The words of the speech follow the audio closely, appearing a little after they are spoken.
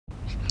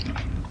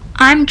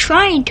I'm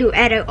trying to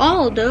edit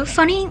all the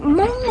funny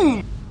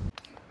moments.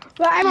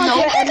 Well, I'm on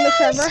the endless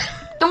server.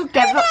 Don't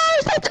give up.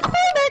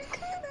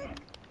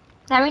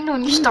 Let me know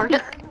when you start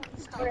it.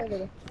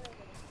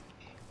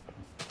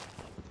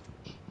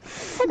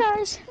 Hey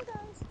guys.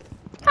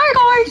 Hi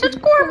guys, it's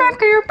Cormac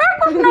here,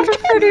 back with another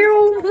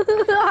video.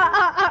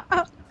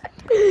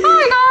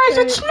 Hi guys,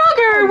 it's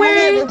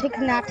Snuggerway.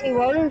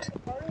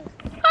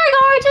 Hi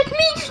guys, it's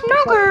me,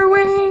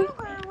 Snuggerway.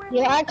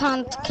 Yeah, I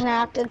can't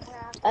connect it.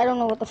 I don't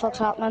know what the fuck's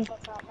happening.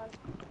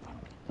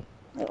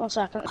 Wait 1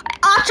 second.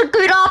 That's a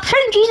good option.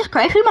 Jesus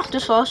Christ, we must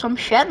have saw some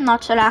shit in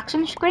that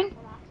selection screen.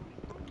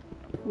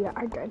 Yeah,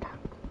 I did.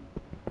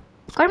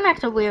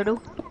 Cormac's a weirdo.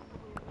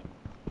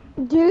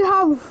 Do you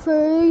have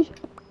food?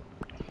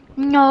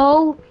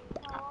 No.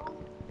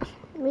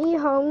 Me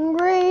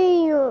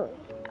hungry.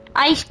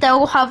 I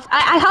still have,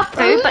 I have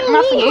food, but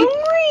not for you.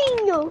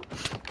 Hungry.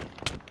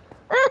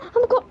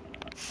 I'm go.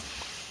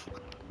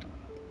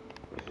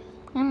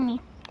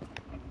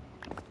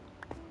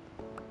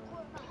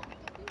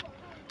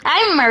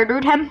 I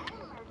murdered him.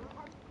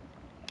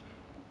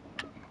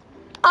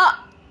 Well,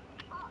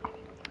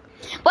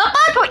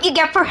 that's what you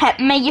get for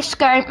hitting me. You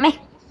scared me.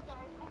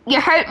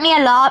 You hurt me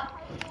a lot.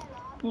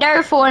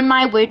 Therefore,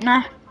 my wood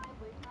now.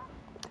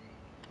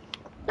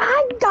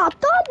 I got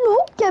that.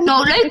 No, give me.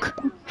 No, Luke.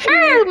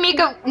 Sure, make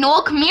it.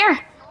 No, come here.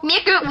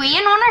 Make it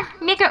rain on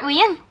her. Make it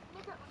rain.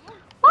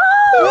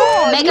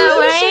 Woo! Make it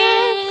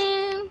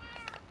rain.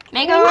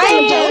 Make it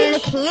rain. I'm in a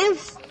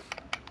cave.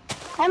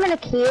 I'm in a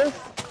cave.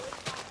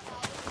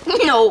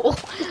 No.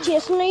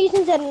 Jason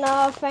reasons in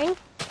thing.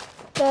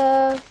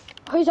 The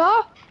who's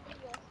that?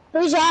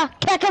 Who's that?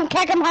 Kick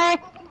him,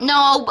 Harry.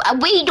 No,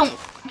 we don't.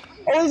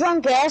 Oh, he's on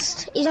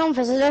guest. He's on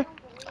visitor.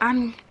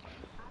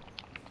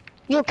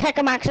 You'll kick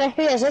him actually.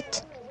 Who is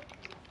it?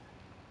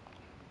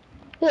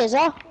 Who is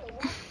that?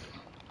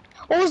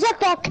 Oh, is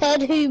that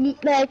kid who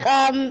like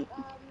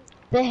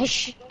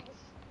fish?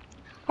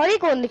 How do you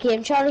go in the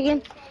game chat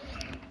again?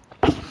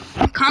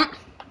 Come.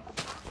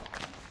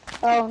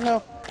 Oh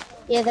no.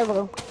 Yeah, there we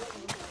go.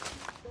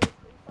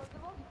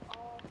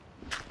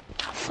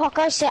 Fuck,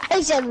 I said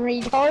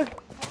retard.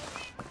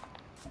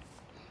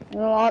 You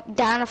know what?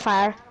 Down a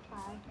fire.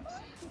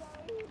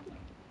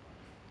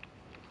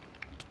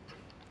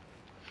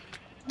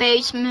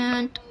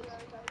 Basement.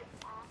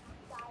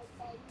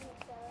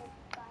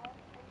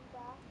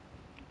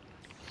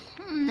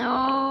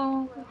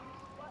 No.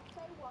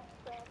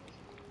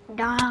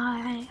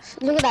 Die.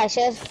 Look at that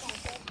shit.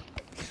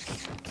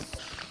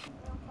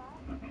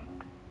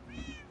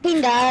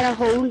 Been down in a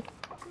hole.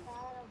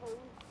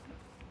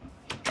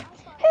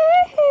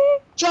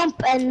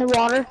 Jump in the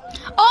water.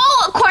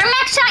 Oh,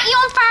 Cormac set you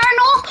on fire,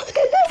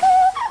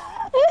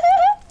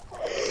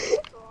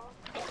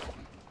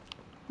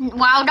 no?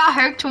 Wow, that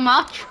hurt too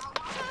much.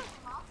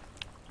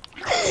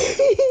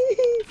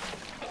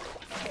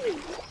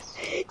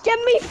 Give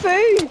me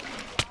food.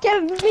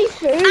 Give me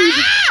food.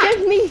 Ah!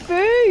 Give me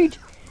food.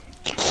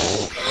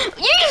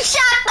 You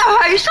set the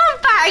house on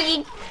fire,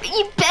 you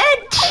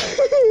bitch.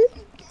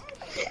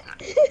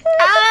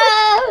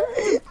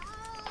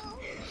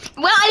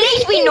 Well, at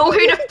least we know who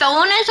the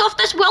villain is of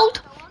this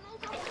world.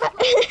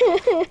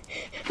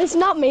 It's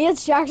not me,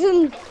 it's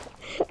Jackson.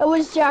 It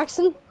was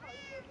Jackson.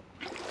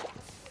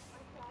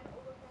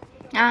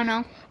 I don't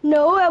know.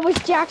 No, it was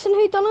Jackson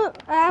who done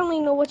it. I only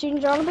know what you can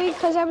draw to be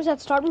because I was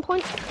at starting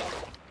point.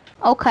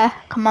 Okay,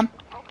 come on.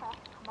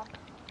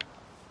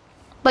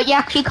 But you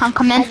actually can't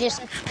come in. You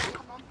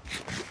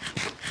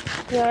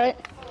alright?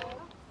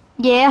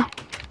 Yeah.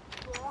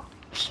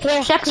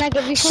 Here, can I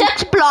give you some?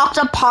 6 blocks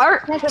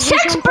apart.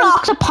 6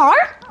 blocks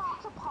apart?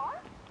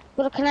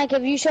 Well, can I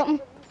give you something?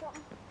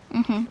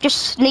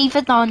 Just leave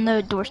it on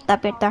the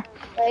doorstep right there.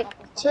 Right,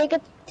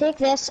 take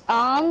this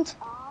and...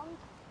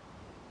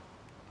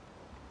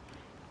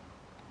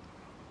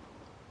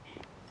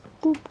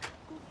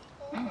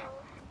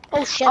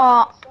 Oh shit.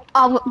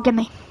 Give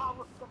me.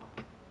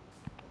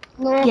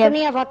 No, give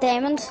me about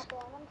diamond.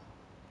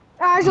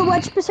 There's a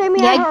witch beside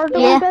me, I heard a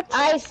little bit.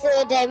 I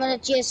threw a diamond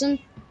at Jason.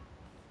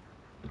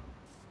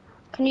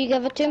 Can you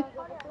give it to him?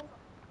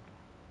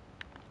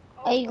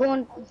 Are you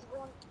going?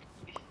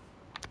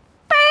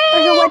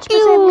 There's a witch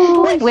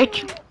beside me.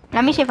 Witch.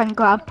 Let me see if I can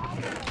grab.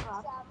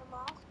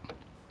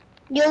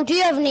 Yo, do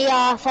you have any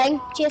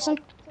thing, Jason?